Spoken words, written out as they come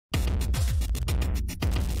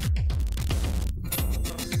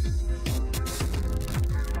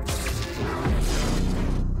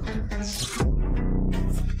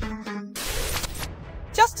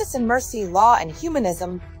justice and mercy, law and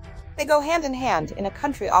humanism, they go hand in hand in a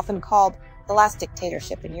country often called the last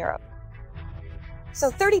dictatorship in Europe. So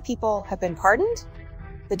 30 people have been pardoned?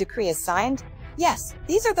 The decree is signed? Yes,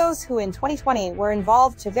 these are those who in 2020 were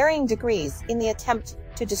involved to varying degrees in the attempt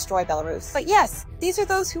to destroy Belarus. But yes, these are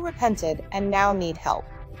those who repented and now need help.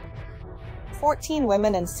 14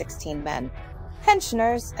 women and 16 men.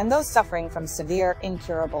 Pensioners and those suffering from severe,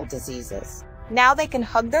 incurable diseases. Now they can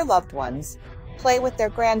hug their loved ones, play with their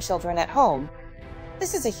grandchildren at home.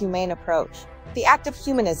 This is a humane approach. The act of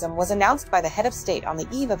humanism was announced by the head of state on the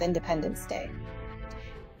eve of Independence Day.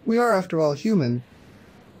 We are, after all, human,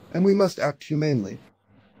 and we must act humanely.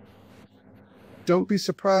 Don't be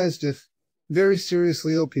surprised if very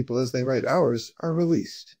seriously ill people, as they write ours, are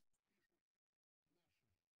released.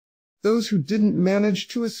 Those who didn't manage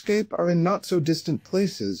to escape are in not-so-distant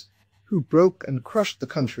places, who broke and crushed the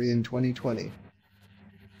country in 2020.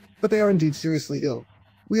 But they are indeed seriously ill.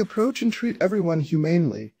 We approach and treat everyone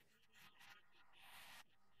humanely.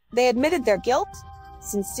 They admitted their guilt,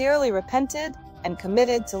 sincerely repented, and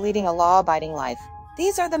committed to leading a law-abiding life.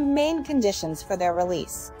 These are the main conditions for their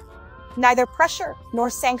release. Neither pressure,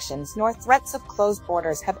 nor sanctions, nor threats of closed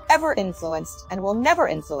borders have ever influenced and will never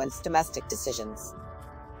influence domestic decisions.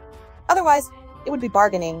 Otherwise, it would be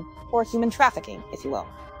bargaining, or human trafficking, if you will,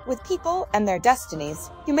 with people and their destinies,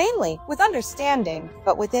 humanely, with understanding,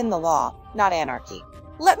 but within the law, not anarchy.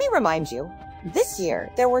 Let me remind you, this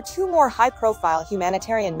year there were 2 more high-profile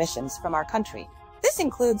humanitarian missions from our country. This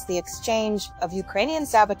includes the exchange of Ukrainian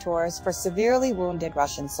saboteurs for severely wounded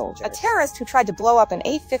Russian soldiers, a terrorist who tried to blow up an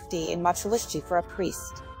A-50 in Machulishchi for a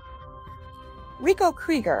priest. Rico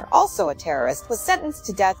Krieger, also a terrorist, was sentenced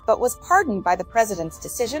to death but was pardoned by the president's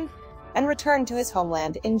decision and returned to his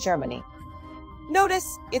homeland in Germany.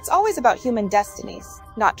 Notice, it's always about human destinies,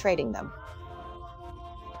 not trading them.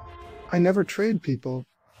 I never trade people.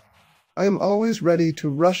 I am always ready to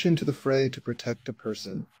rush into the fray to protect a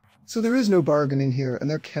person. So there is no bargaining here, and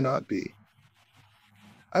there cannot be.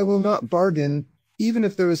 I will not bargain, even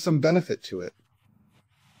if there is some benefit to it.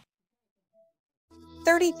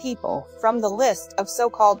 30 people from the list of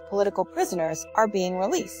so-called political prisoners are being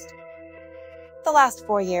released. The last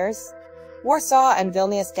 4 years, Warsaw and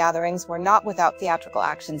Vilnius gatherings were not without theatrical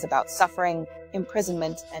actions about suffering,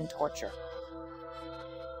 imprisonment, and torture.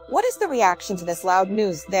 What is the reaction to this loud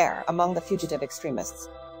news there among the fugitive extremists?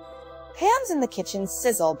 Pans in the kitchen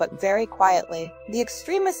sizzle, but very quietly. The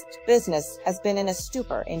extremist business has been in a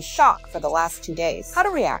stupor, in shock for the last 2 days. How to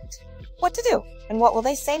react? What to do? And what will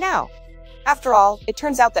they say now? After all, it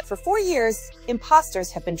turns out that for 4 years,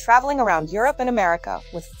 imposters have been traveling around Europe and America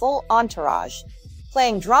with full entourage,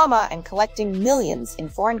 playing drama and collecting millions in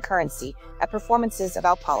foreign currency at performances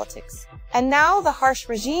about politics. And now the harsh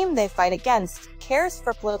regime they fight against cares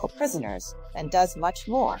for political prisoners and does much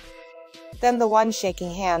more than the one shaking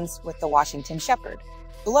hands with the Washington shepherd.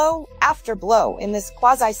 Blow after blow in this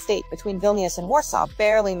quasi-state between Vilnius and Warsaw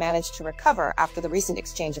barely managed to recover after the recent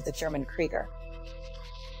exchange of the German Krieger.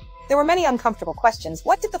 There were many uncomfortable questions.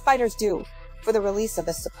 What did the fighters do for the release of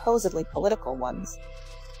the supposedly political ones?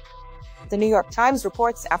 The New York Times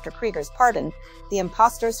reports after Krieger's pardon, the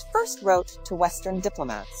imposters first wrote to Western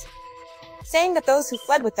diplomats, saying that those who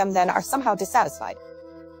fled with them then are somehow dissatisfied.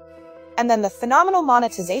 And then the phenomenal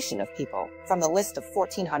monetization of people from the list of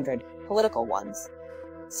 1,400 political ones.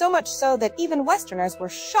 So much so that even Westerners were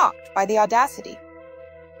shocked by the audacity.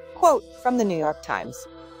 Quote from the New York Times.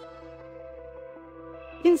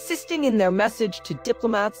 Insisting in their message to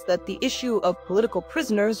diplomats that the issue of political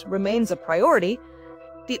prisoners remains a priority,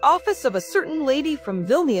 the office of a certain lady from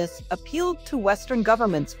Vilnius appealed to Western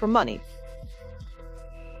governments for money.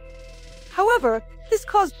 However, this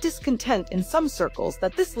caused discontent in some circles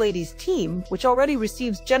that this lady's team, which already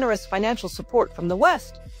receives generous financial support from the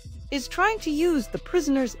West, is trying to use the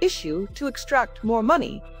prisoners' issue to extract more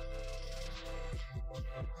money.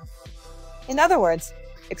 In other words,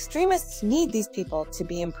 extremists need these people to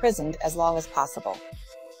be imprisoned as long as possible.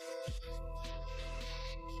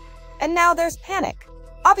 And now there's panic.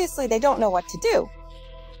 Obviously, they don't know what to do.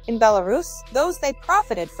 In Belarus, those they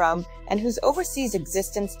profited from and whose overseas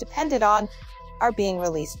existence depended on are being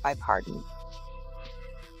released by pardon.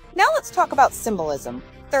 Now let's talk about symbolism.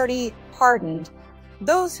 30 pardoned,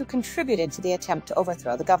 those who contributed to the attempt to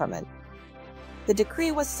overthrow the government. The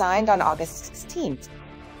decree was signed on August 16th,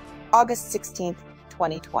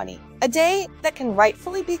 2020, a day that can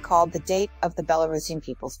rightfully be called the date of the Belarusian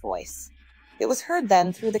people's voice. It was heard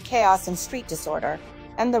then through the chaos and street disorder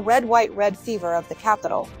and the red-white-red fever of the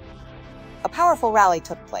capital. A powerful rally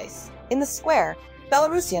took place. In the square,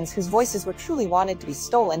 Belarusians whose voices were truly wanted to be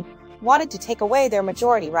stolen wanted to take away their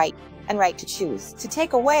majority right and right to choose, to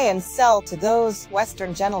take away and sell to those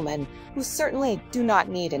Western gentlemen who certainly do not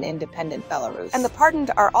need an independent Belarus. And the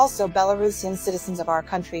pardoned are also Belarusian citizens of our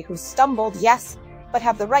country who stumbled, yes, but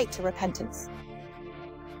have the right to repentance.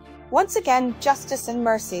 Once again, justice and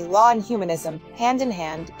mercy, law and humanism, hand in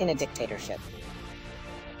hand in a dictatorship.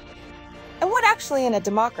 And what actually in a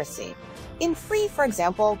democracy? In free, for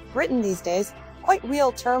example, Britain these days, quite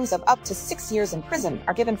real terms of up to 6 years in prison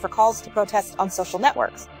are given for calls to protest on social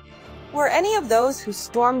networks. Were any of those who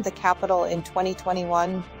stormed the Capitol in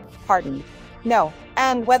 2021 pardoned? No.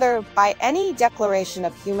 And whether by any declaration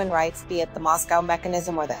of human rights, be it the Moscow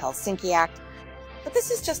Mechanism or the Helsinki Act, but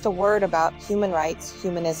this is just a word about human rights,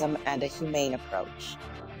 humanism, and a humane approach.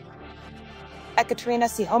 Ekaterina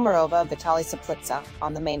Sihomarova, Vitaly Saplitsa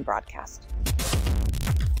on the main broadcast.